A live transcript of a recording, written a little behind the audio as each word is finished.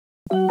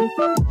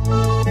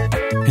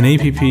An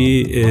APP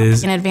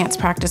is an advanced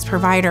practice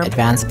provider.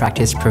 Advanced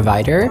practice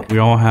provider. We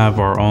all have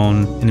our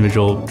own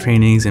individual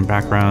trainings and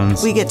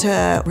backgrounds. We get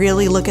to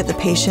really look at the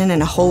patient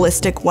in a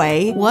holistic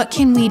way. What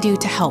can we do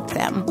to help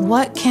them?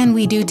 What can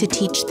we do to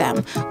teach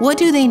them? What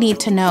do they need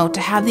to know to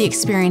have the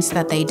experience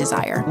that they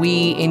desire?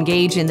 We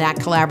engage in that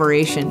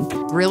collaboration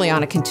really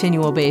on a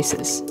continual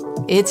basis.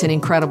 It's an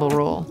incredible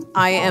role.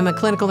 I am a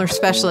clinical nurse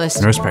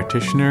specialist, Nurse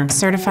practitioner,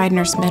 certified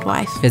nurse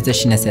midwife,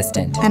 physician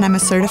assistant, and I'm a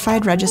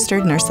certified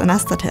registered nurse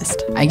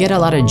anesthetist. I get a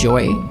lot of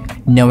joy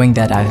knowing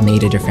that I've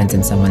made a difference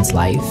in someone's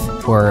life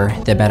for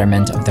the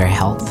betterment of their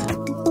health.